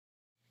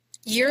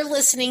You're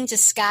listening to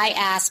Sky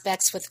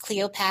Aspects with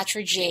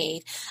Cleopatra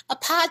Jade, a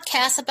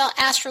podcast about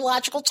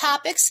astrological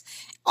topics,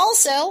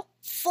 also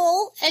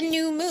full and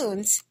new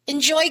moons.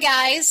 Enjoy,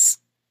 guys!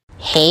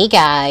 Hey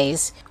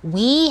guys,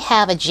 we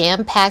have a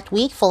jam-packed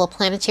week full of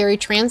planetary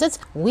transits.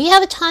 We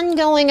have a ton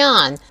going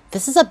on.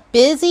 This is a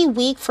busy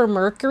week for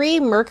Mercury.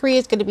 Mercury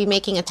is going to be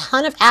making a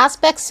ton of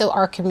aspects, so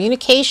our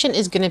communication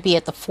is going to be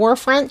at the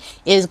forefront.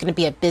 It is going to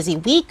be a busy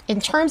week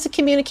in terms of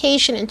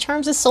communication, in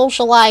terms of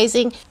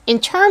socializing, in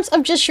terms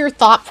of just your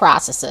thought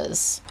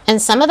processes.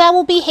 And some of that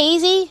will be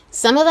hazy,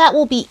 some of that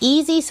will be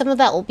easy, some of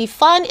that will be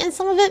fun, and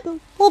some of it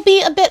will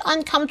be a bit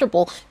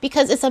uncomfortable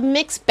because it's a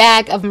mixed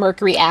bag of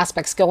Mercury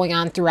aspects going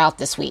on throughout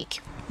this week.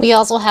 We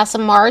also have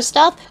some Mars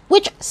stuff,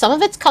 which some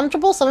of it's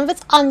comfortable, some of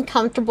it's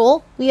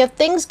uncomfortable. We have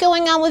things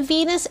going on with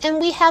Venus, and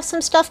we have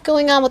some stuff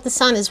going on with the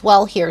Sun as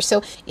well here.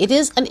 So it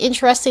is an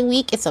interesting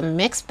week. It's a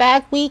mixed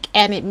bag week,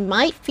 and it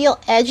might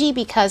feel edgy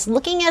because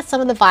looking at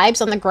some of the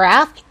vibes on the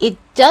graph, it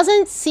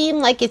doesn't seem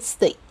like it's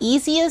the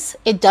easiest.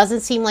 It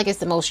doesn't seem like it's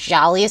the most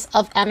jolliest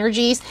of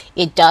energies.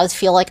 It does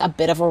feel like a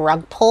bit of a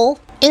rug pull,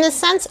 in the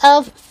sense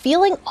of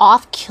feeling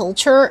off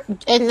kilter,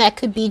 and that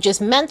could be just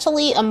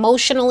mentally,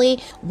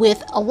 emotionally,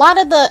 with a lot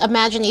of the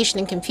imagination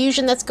and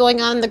confusion that's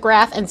going on in the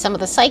graph and some of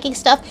the psychic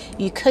stuff.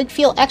 You could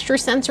feel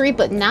extrasensory,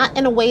 but not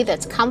in a way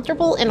that's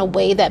comfortable, in a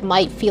way that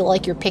might feel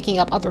like you're picking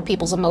up other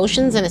people's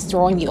emotions and it's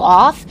throwing you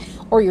off,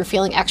 or you're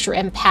feeling extra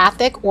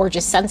empathic or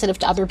just sensitive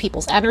to other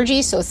people's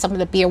energy. So it's something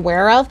to be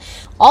aware of.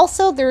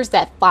 Also, there's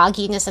that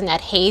fogginess and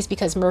that haze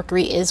because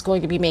Mercury is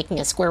going to be making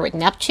a square with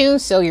Neptune,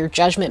 so your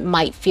judgment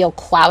might feel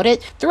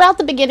clouded throughout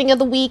the beginning of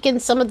the week and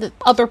some of the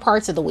other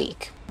parts of the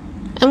week.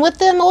 And with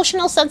the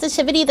emotional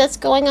sensitivity that's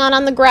going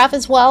on the graph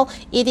as well,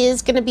 it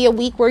is going to be a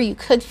week where you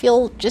could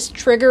feel just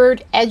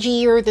triggered,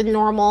 edgier than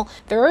normal.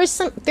 There is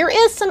some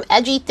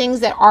edgy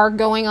things that are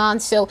going on,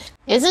 so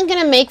it isn't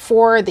going to make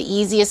for the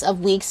easiest of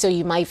weeks, so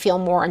you might feel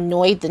more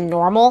annoyed than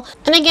normal.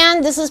 And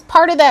again, this is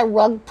part of that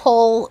rug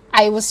pull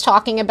I was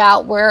talking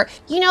about where,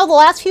 the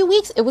last few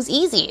weeks, it was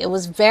easy. It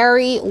was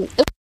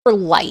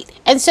light.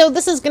 And so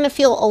this is going to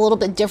feel a little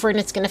bit different.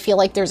 It's going to feel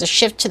like there's a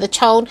shift to the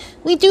tone.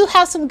 We do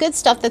have some good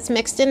stuff that's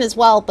mixed in as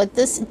well, but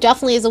this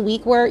definitely is a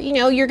week where,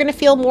 you're going to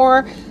feel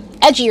more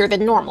edgier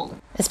than normal,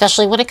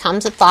 especially when it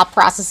comes to thought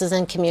processes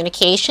and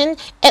communication.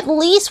 At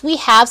least we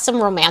have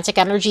some romantic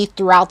energy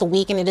throughout the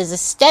week, and it is a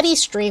steady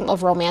stream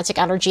of romantic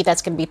energy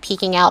that's going to be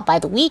peaking out by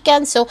the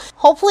weekend. So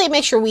hopefully it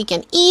makes your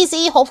weekend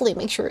easy. Hopefully it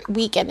makes your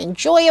weekend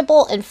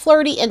enjoyable and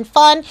flirty and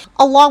fun,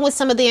 along with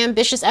some of the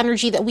ambitious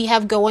energy that we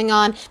have going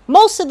on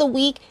most of the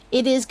week.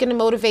 It is going to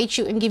motivate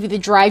you and give you the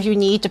drive you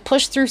need to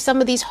push through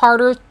some of these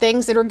harder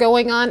things that are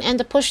going on and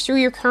to push through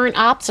your current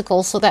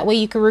obstacles so that way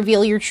you can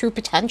reveal your true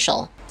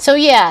potential. So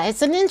yeah,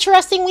 it's an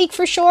interesting week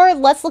for sure.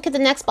 Let's look at the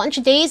next bunch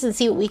of days and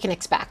see what we can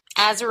expect.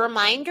 As a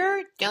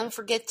reminder, don't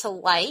forget to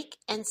like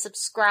and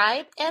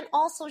subscribe and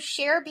also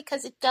share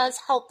because it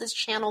does help this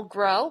channel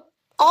grow.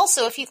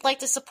 Also, if you'd like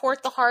to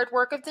support the hard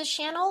work of this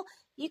channel,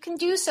 you can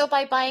do so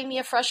by buying me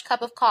a fresh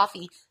cup of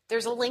coffee.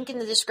 There's a link in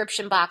the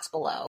description box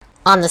below.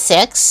 On the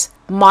 6th,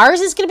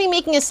 Mars is going to be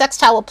making a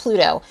sextile with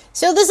Pluto.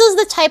 So this is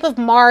the type of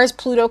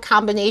Mars-Pluto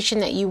combination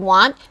that you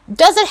want.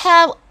 Does it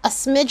have a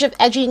smidge of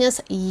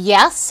edginess?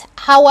 Yes.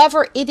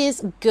 However, it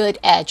is good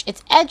edge.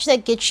 It's edge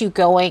that gets you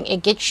going.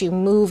 It gets you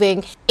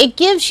moving. It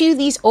gives you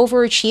these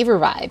overachiever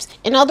vibes.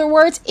 In other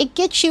words, it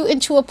gets you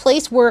into a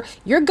place where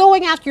you're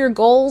going after your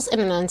goals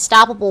in an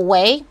unstoppable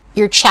way.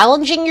 You're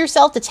challenging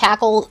yourself to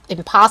tackle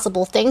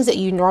impossible things that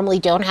you normally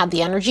don't have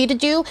the energy to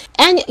do.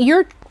 And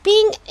you're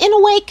being, in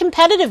a way,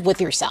 competitive with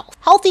yourself.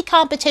 Healthy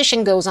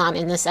competition goes on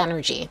in this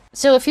energy.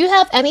 So if you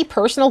have any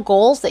personal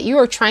goals that you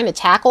are trying to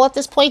tackle at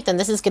this point, then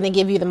this is going to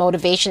give you the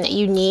motivation that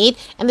you need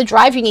and the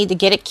drive you need to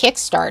get it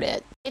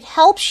kick-started. It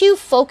helps you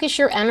focus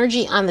your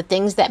energy on the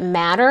things that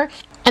matter.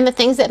 And the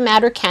things that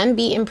matter can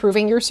be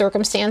improving your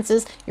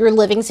circumstances, your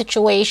living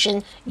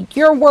situation,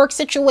 your work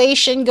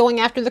situation, going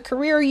after the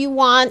career you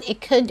want.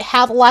 It could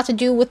have a lot to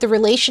do with the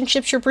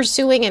relationships you're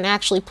pursuing and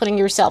actually putting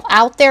yourself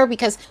out there,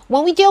 because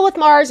when we deal with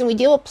Mars and we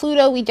deal with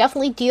Pluto, we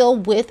definitely deal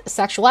with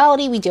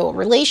sexuality, we deal with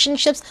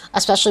relationships,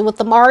 especially with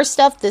the Mars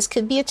stuff. This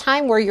could be a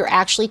time where you're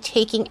actually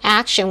taking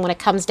action when it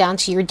comes down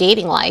to your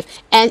dating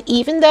life. And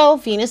even though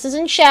Venus is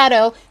in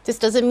shadow, this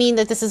doesn't mean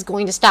that this is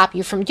going to stop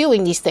you from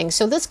doing these things.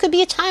 So this could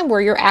be a time where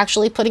you're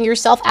actually putting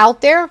yourself out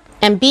there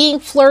and being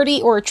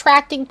flirty or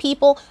attracting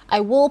people.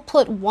 I will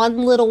put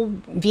one little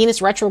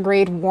Venus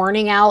retrograde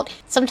warning out.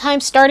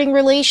 Sometimes starting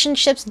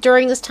relationships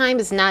during this time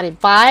is not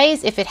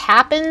advised. If it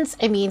happens,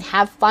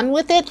 have fun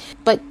with it,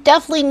 but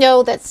definitely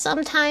know that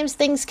sometimes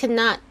things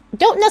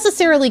don't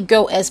necessarily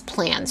go as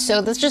planned.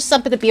 So that's just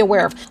something to be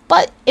aware of.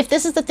 But if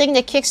this is the thing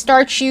that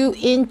kickstarts you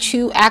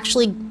into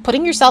actually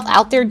putting yourself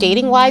out there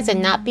dating-wise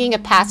and not being a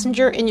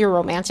passenger in your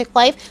romantic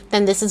life,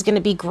 then this is going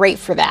to be great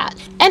for that.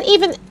 And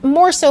even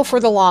more so for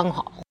the long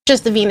haul.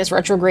 Just the Venus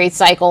retrograde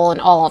cycle and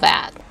all of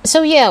that.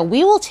 So yeah,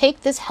 we will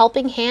take this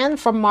helping hand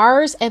from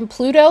Mars and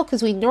Pluto,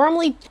 because we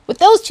normally, with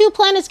those two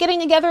planets getting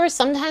together,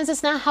 sometimes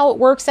it's not how it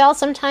works out.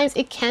 Sometimes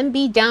it can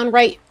be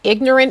downright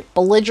ignorant,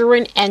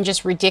 belligerent, and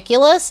just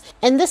ridiculous.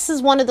 And this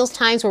is one of those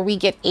times where we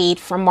get aid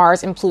from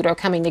Mars and Pluto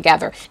coming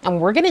together. And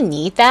we're going to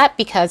need that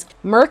because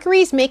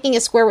Mercury's making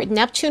a square with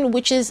Neptune,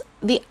 which is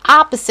the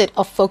opposite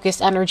of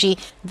focused energy.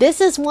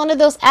 This is one of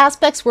those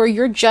aspects where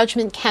your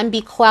judgment can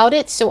be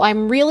clouded. So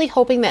I'm really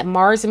hoping that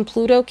Mars and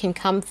Pluto can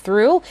come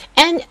through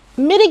and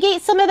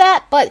mitigate some of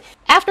that. But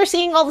after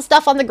seeing all the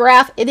stuff on the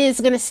graph, it is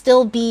going to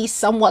still be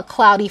somewhat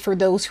cloudy for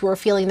those who are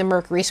feeling the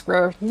Mercury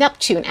square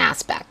Neptune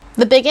aspect.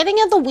 The beginning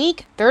of the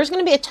week, there's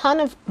going to be a ton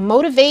of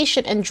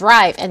motivation and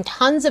drive and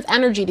tons of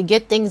energy to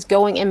get things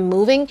going and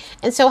moving.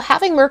 And so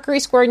having Mercury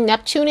square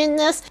Neptune in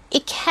this,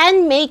 it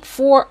can make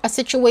for a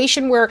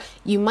situation where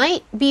you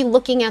might be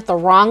looking at the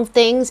wrong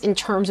things in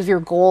terms of your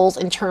goals,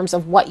 in terms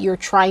of what you're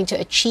trying to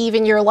achieve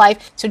in your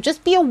life. So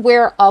just be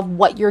aware of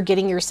what you're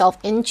getting yourself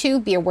into.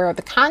 Be aware of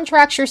the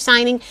contracts you're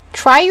signing.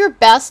 Try your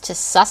best to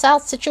suss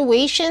out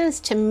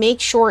situations to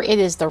make sure it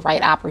is the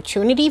right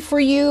opportunity for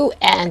you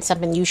and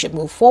something you should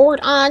move forward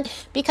on.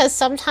 Because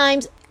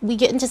sometimes we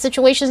get into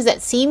situations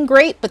that seem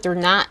great, but they're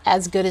not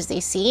as good as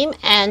they seem.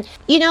 And,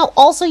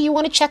 also you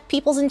want to check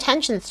people's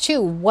intentions too.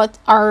 What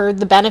are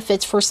the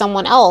benefits for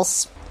someone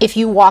else if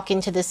you walk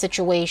into this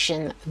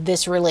situation,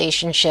 this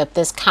relationship,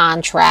 this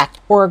contract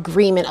or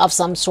agreement of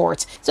some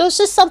sorts? So it's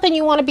just something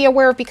you want to be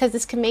aware of, because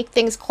this can make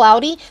things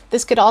cloudy.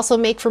 This could also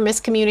make for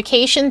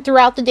miscommunication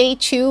throughout the day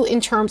too, in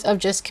terms of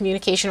just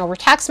communication over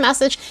text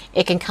message.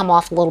 It can come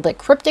off a little bit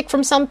cryptic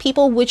from some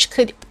people, which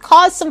could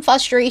cause some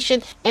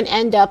frustration and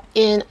end up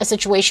in a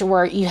situation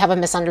where you have a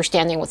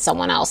misunderstanding with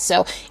someone else.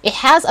 So it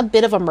has a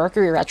bit of a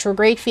Mercury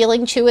retrograde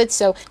feeling to it.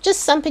 So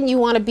just something you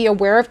want to be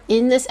aware of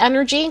in this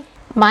energy.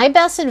 My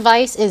best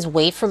advice is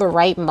wait for the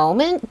right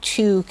moment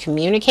to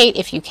communicate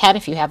if you can,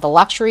 if you have the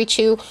luxury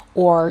to,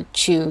 or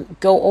to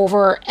go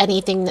over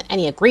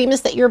any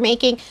agreements that you're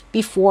making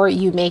before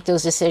you make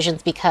those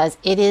decisions, because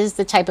it is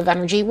the type of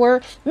energy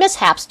where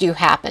mishaps do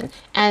happen.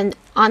 And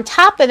on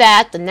top of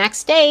that, the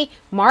next day,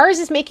 Mars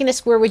is making a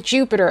square with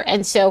Jupiter,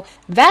 and so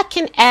that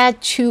can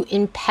add to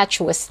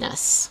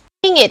impetuousness.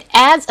 It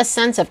adds a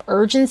sense of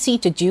urgency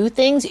to do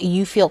things.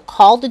 You feel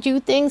called to do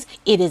things.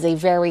 It is a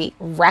very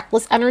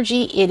reckless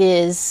energy. It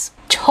is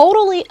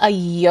totally a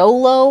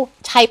YOLO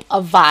type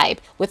of vibe.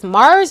 With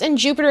Mars and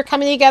Jupiter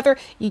coming together,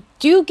 you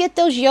do get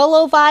those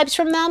YOLO vibes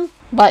from them.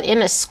 But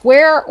in a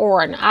square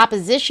or an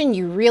opposition,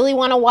 you really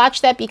want to watch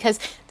that, because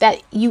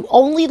that you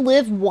only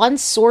live one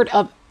sort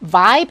of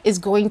vibe is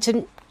going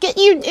to get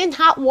you in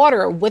hot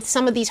water with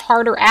some of these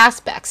harder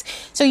aspects.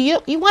 So you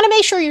want to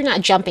make sure you're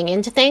not jumping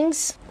into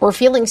things or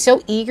feeling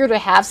so eager to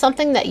have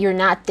something that you're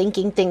not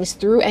thinking things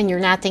through and you're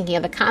not thinking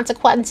of the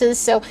consequences.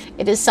 So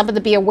it is something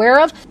to be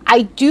aware of.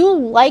 I do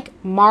like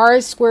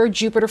Mars square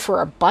Jupiter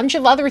for a bunch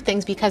of other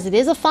things, because it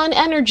is a fun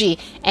energy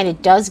and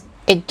it does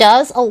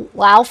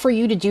allow for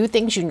you to do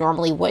things you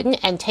normally wouldn't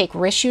and take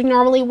risks you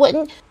normally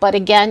wouldn't. But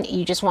again,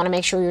 you just want to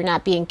make sure you're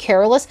not being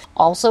careless.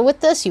 Also with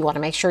this, you want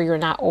to make sure you're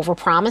not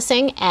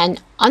overpromising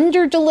and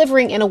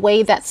under-delivering in a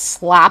way that's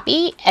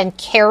sloppy and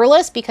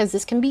careless, because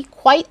this can be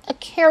quite a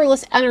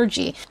careless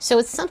energy. So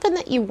it's something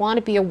that you want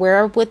to be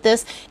aware of with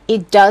this.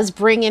 It does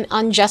bring in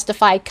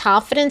unjustified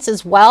confidence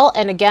as well.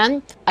 And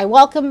again, I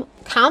welcome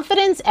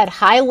confidence at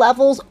high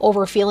levels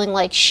over feeling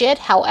like shit.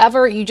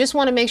 However, you just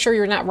want to make sure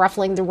you're not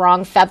ruffling the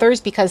wrong feathers,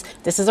 because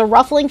this is a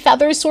ruffling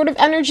feathers sort of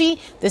energy.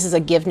 This is a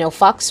give no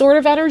fuck sort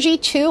of energy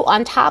too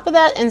on top of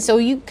that. And so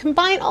you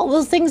combine all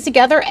those things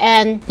together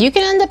and you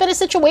can end up in a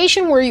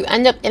situation where you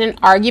end up in an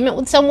argument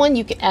with someone.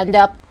 You can end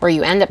up where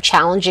you end up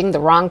challenging the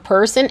wrong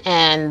person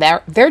and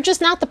they're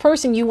just not the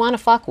person you want to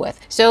fuck with.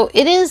 So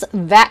it is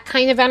that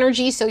kind of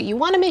energy. So you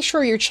want to make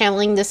sure you're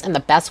channeling this in the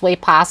best way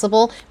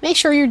possible. Make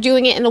sure you're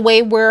doing it in a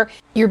way where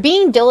you're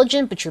being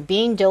diligent, but you're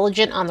being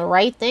diligent on the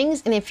right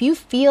things. And if you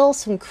feel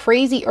some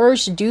crazy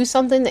urge to do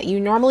something that you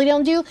normally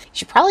don't do, you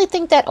should probably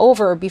think that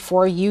over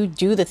before you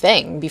do the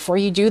thing, before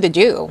you do the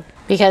do.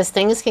 Because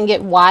things can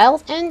get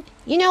wild, and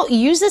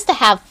use this to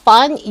have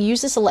fun,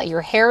 use this to let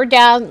your hair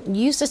down,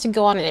 use this to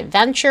go on an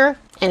adventure.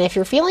 And if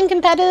you're feeling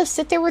competitive,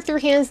 sit there with your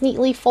hands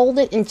neatly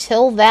folded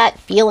until that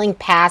feeling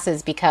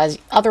passes, because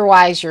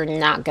otherwise you're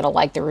not going to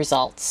like the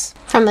results.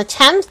 From the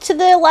 10th to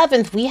the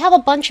 11th, we have a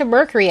bunch of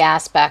Mercury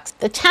aspects.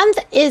 The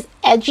 10th is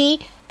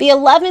edgy. The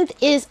 11th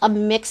is a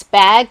mixed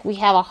bag. We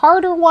have a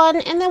harder one,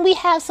 and then we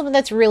have something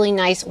that's really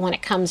nice when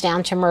it comes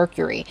down to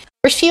Mercury.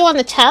 First few on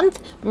the 10th,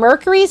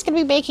 Mercury is going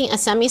to be making a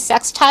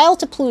semi-sextile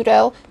to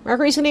Pluto,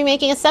 Mercury is going to be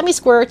making a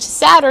semi-square to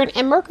Saturn,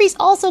 and Mercury is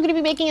also going to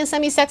be making a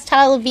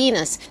semi-sextile to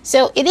Venus.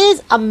 So it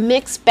is a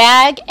mixed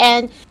bag,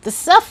 and the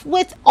stuff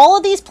with all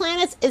of these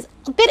planets is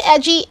a bit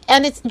edgy,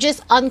 and it's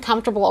just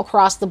uncomfortable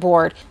across the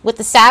board. With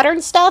the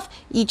Saturn stuff,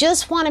 you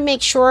just want to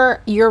make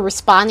sure you're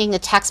responding to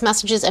text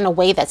messages in a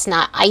way that's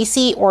not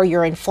icy, or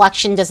your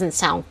inflection doesn't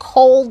sound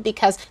cold,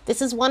 because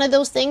this is one of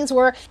those things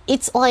where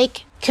it's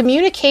like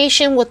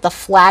communication with the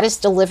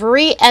flattest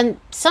delivery, and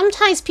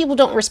sometimes people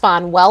don't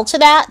respond well to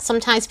that.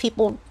 Sometimes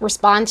people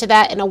respond to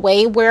that in a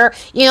way where,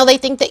 they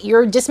think that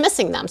you're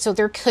dismissing them. So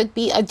this could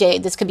be a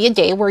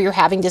day where you're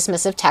having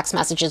dismissive text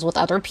messages with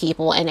other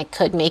people, and it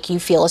could make you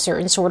feel a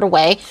certain sort of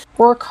way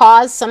or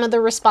cause some of the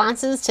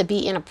responses to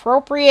be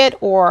inappropriate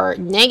or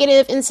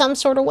negative in some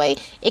sort of way.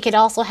 It could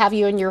also have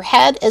you in your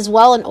head as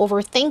well and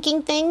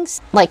overthinking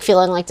things, like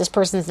feeling like this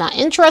person's not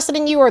interested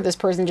in you, or this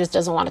person just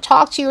doesn't want to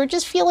talk to you, or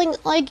just feeling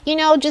like,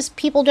 just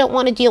people don't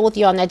want to deal with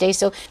you on that day.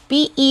 So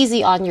be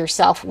easy on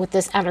yourself with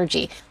this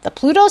energy. The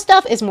Pluto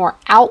stuff is more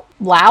out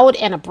loud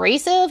and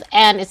abrasive,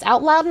 and it's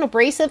out loud and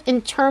abrasive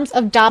in terms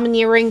of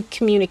domineering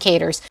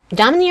communicators.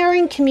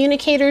 Domineering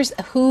communicators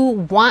who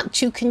want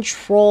to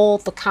control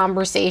the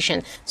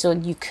conversation. So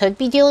you could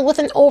be dealing with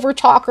an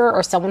overtalker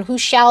or someone who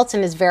shouts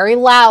and is very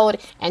loud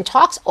and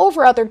talks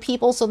over other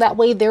people so that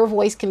way their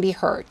voice can be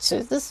heard. So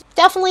this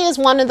definitely is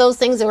one of those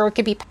things where it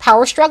could be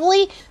power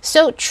struggly.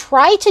 So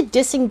try to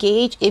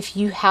disengage if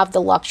you have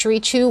the luxury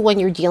to when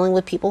you're dealing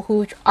with people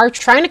who are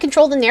trying to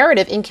control the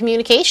narrative in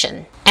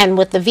communication. And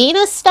with the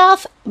Venus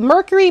stuff,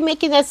 Mercury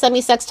making that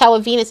semi-sextile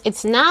with Venus,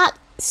 it's not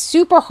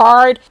super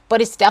hard,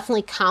 but it's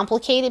definitely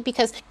complicated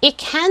because it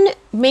can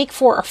make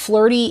for a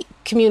flirty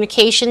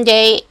communication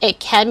day. It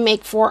can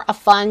make for a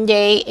fun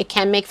day. It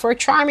can make for a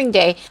charming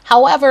day.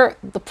 However,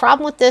 the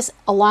problem with this,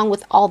 along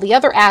with all the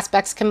other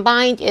aspects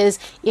combined, is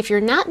if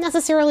you're not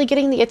necessarily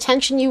getting the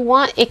attention you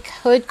want, it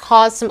could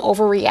cause some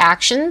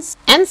overreactions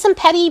and some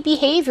petty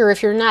behavior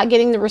if you're not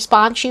getting the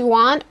response you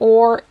want,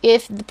 or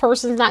if the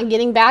person's not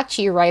getting back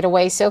to you right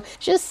away. So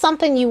just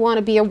something you want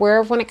to be aware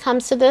of when it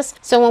comes to this.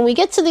 So when we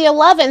get to the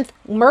 11th,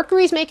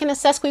 Mercury's making a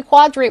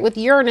sesquiquadrate with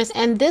Uranus,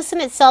 and this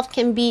in itself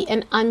can be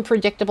an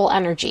unpredictable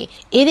energy.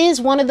 It is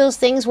one of those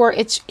things where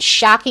it's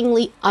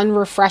shockingly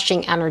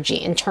unrefreshing energy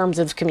in terms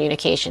of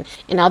communication.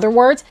 In other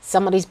words,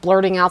 somebody's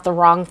blurting out the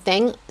wrong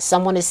thing.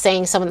 Someone is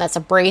saying something that's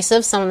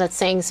abrasive, someone that's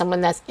saying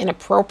something that's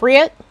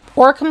inappropriate,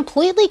 or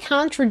completely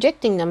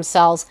contradicting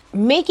themselves,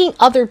 making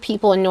other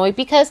people annoyed,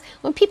 because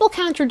when people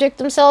contradict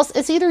themselves,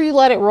 it's either you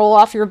let it roll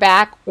off your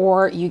back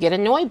or you get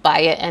annoyed by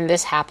it. And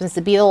this happens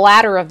to be the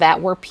latter of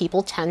that, where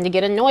people tend to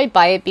get annoyed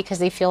by it because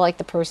they feel like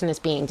the person is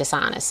being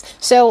dishonest.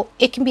 So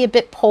it can be a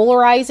bit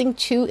polarizing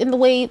too in the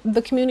way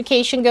the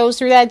communication goes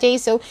through that day.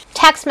 So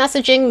text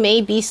messaging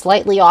may be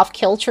slightly off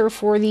kilter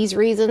for these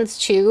reasons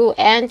too.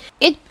 And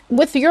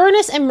with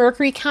Uranus and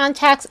Mercury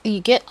contacts, you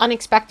get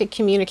unexpected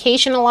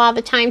communication a lot of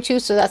the time too,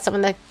 so that's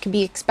something that can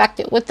be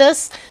expected with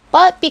this.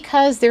 But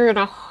because they're in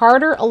a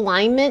harder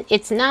alignment,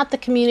 it's not the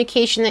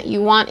communication that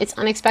you want. It's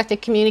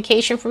unexpected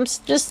communication from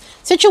just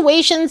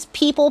situations,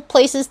 people,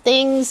 places,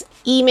 things,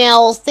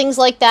 emails, things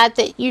like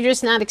that you're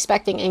just not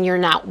expecting and you're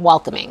not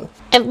welcoming.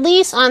 At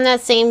least on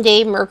that same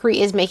day, Mercury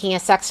is making a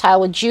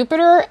sextile with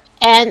Jupiter,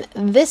 and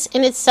this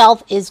in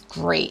itself is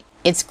great.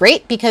 It's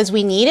great because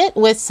we need it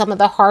with some of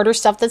the harder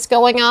stuff that's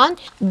going on.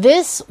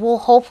 This will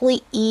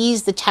hopefully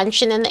ease the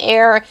tension in the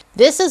air.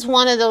 This is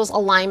one of those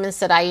alignments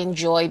that I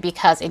enjoy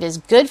because it is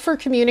good for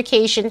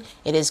communication.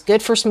 It is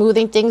good for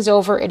smoothing things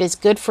over. It is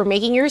good for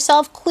making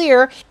yourself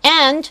clear.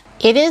 And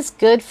it is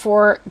good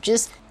for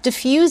just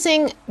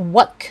diffusing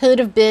what could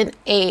have been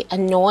an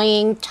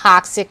annoying,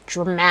 toxic,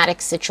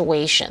 dramatic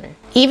situation.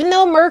 Even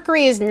though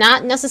Mercury is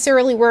not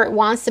necessarily where it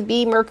wants to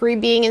be, Mercury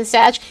being in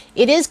Sag,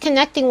 it is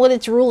connecting with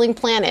its ruling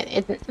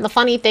planet. The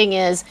funny thing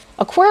is,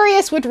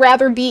 Aquarius would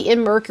rather be in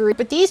Mercury,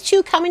 but these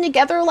two coming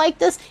together like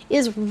this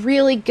is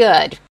really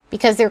good,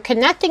 because they're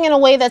connecting in a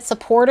way that's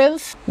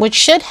supportive, which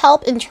should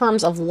help in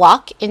terms of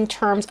luck, in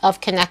terms of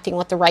connecting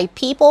with the right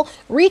people,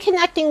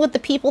 reconnecting with the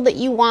people that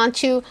you want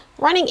to,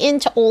 running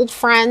into old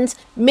friends,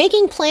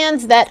 making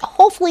plans that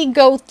hopefully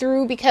go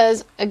through,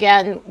 because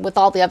again, with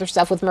all the other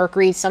stuff with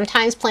Mercury,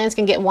 sometimes plans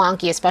can get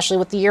wonky, especially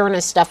with the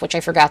Uranus stuff, which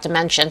I forgot to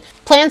mention.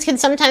 Plans can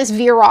sometimes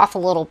veer off a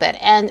little bit.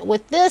 And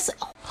with this,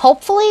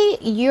 hopefully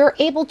you're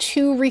able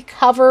to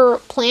recover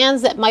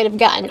plans that might have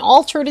gotten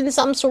altered in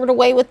some sort of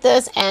way with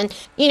this. And,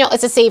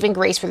 it's a saving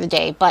grace for the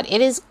day, but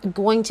it is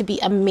going to be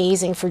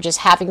amazing for just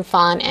having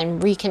fun and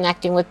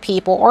reconnecting with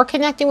people, or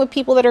connecting with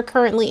people that are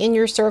currently in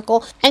your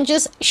circle, and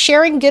just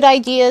sharing good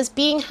ideas,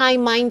 being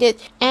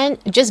high-minded, and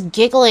just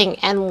giggling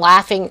and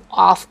laughing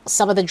off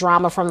some of the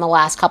drama from the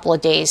last couple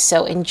of days.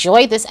 So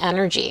enjoy this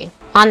energy.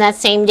 On that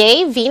same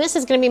day, Venus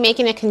is going to be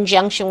making a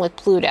conjunction with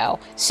Pluto.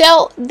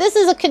 So this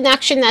is a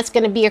connection that's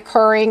going to be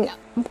occurring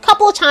a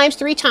couple of times,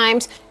 3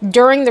 times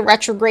during the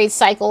retrograde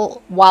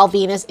cycle, while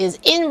Venus is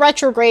in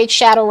retrograde,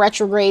 shadow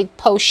retrograde,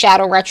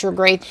 post-shadow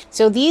retrograde.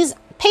 So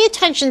pay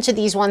attention to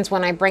these ones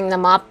when I bring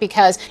them up,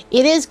 because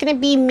it is going to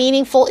be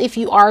meaningful if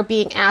you are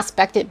being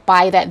aspected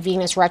by that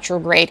Venus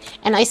retrograde.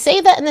 And I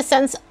say that in the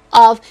sense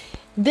of,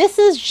 this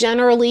is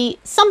generally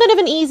somewhat of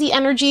an easy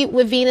energy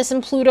with Venus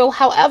and Pluto.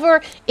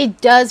 However, it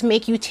does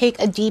make you take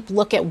a deep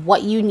look at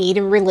what you need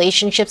in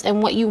relationships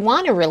and what you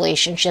want in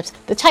relationships,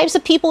 the types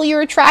of people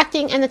you're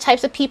attracting and the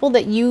types of people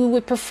that you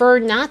would prefer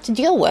not to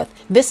deal with.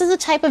 This is a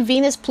type of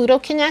Venus-Pluto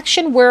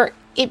connection where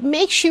it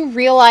makes you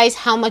realize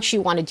how much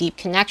you want a deep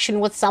connection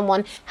with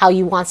someone, how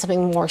you want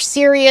something more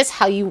serious,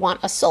 how you want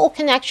a soul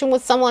connection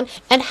with someone,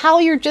 and how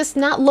you're just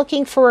not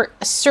looking for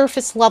a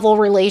surface level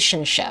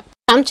relationship.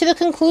 Come to the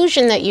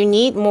conclusion that you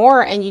need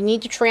more and you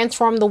need to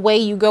transform the way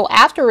you go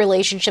after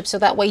relationships so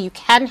that way you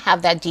can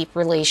have that deep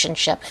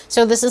relationship.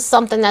 So this is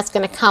something that's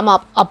going to come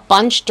up a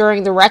bunch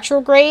during the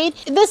retrograde.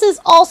 This is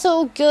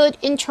also good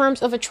in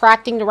terms of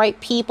attracting the right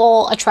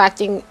people,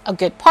 attracting a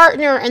good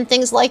partner and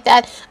things like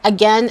that.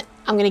 Again,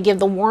 I'm going to give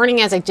the warning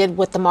as I did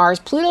with the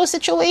Mars-Pluto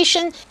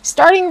situation.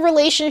 Starting a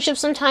relationship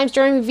sometimes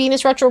during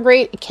Venus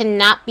retrograde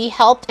cannot be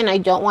helped, and I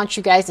don't want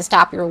you guys to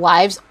stop your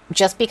lives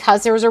just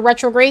because there's a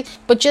retrograde,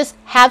 but just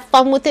have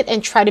fun with it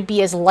and try to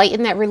be as light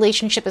in that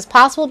relationship as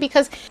possible,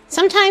 because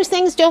sometimes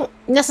things don't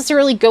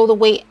necessarily go the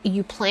way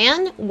you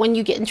plan when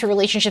you get into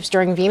relationships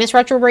during Venus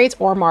retrogrades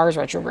or Mars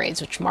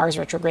retrogrades, which Mars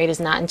retrograde is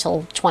not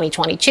until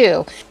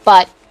 2022.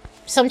 But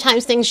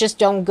sometimes things just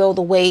don't go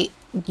the way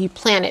you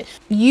plan it.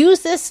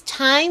 Use this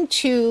time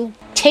to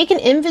take an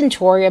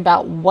inventory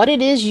about what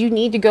it is you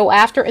need to go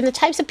after and the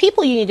types of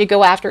people you need to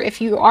go after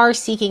if you are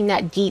seeking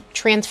that deep,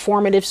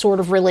 transformative sort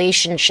of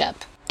relationship.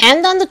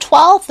 And on the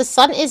 12th, the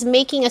Sun is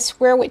making a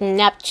square with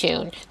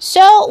Neptune.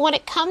 So when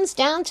it comes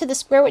down to the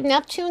square with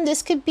Neptune,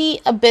 this could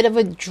be a bit of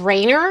a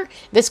drainer.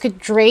 This could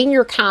drain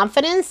your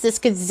confidence. This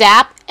could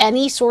zap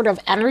any sort of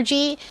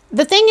energy.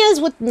 The thing is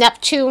with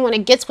Neptune, when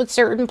it gets with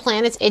certain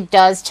planets, it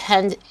does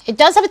have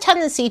a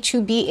tendency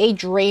to be a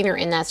drainer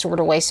in that sort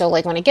of way. So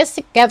like when it gets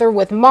together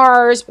with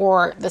Mars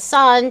or the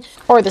Sun,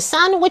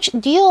 which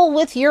deal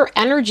with your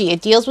energy,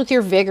 it deals with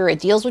your vigor, it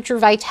deals with your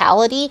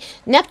vitality,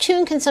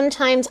 Neptune can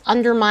sometimes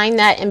undermine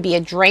that and be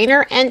a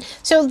drainer. And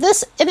so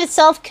this in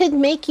itself could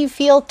make you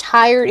feel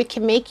tired. It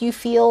can make you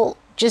feel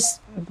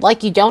just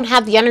like you don't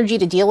have the energy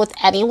to deal with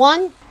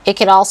anyone. It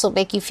could also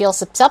make you feel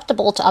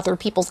susceptible to other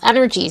people's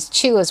energies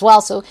too as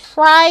well. So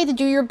try to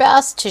do your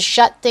best to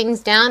shut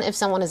things down if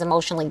someone is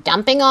emotionally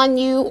dumping on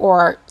you,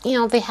 or,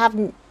 they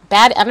have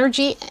bad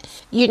energy.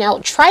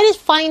 Try to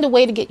find a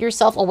way to get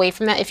yourself away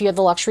from that if you have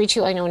the luxury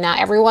to. I know not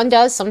everyone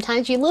does.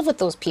 Sometimes you live with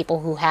those people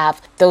who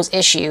have those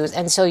issues,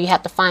 and so you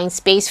have to find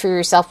space for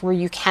yourself where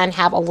you can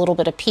have a little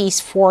bit of peace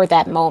for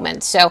that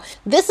moment. So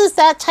this is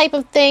that type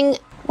of thing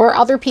where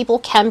other people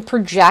can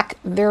project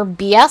their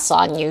BS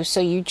on you. So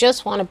you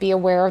just want to be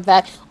aware of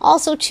that.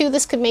 Also, too,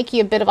 this could make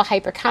you a bit of a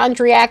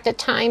hypochondriac at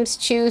times,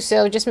 too.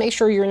 So just make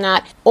sure you're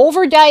not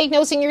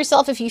over-diagnosing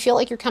yourself. If you feel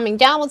like you're coming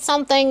down with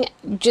something,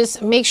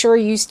 just make sure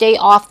you stay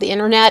off the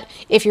internet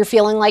if you're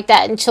feeling like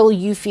that until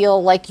you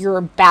feel like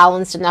you're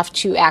balanced enough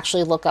to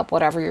actually look up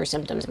whatever your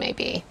symptoms may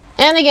be.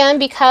 And again,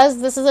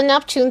 because this is a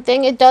Neptune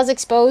thing, it does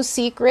expose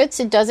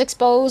secrets, it does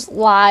expose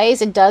lies,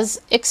 it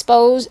does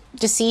expose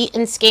deceit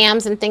and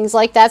scams and things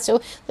like that.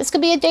 So this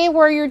could be a day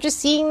where you're just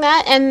seeing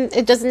that, and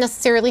it doesn't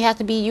necessarily have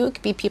to be you. It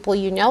could be people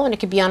you know, and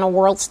it could be on a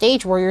world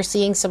stage where you're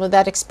seeing some of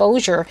that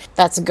exposure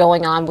that's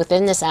going on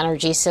within this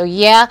energy. So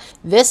yeah,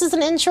 this is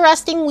an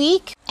interesting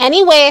week.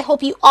 Anyway, I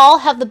hope you all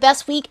have the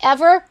best week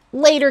ever.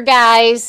 Later, guys.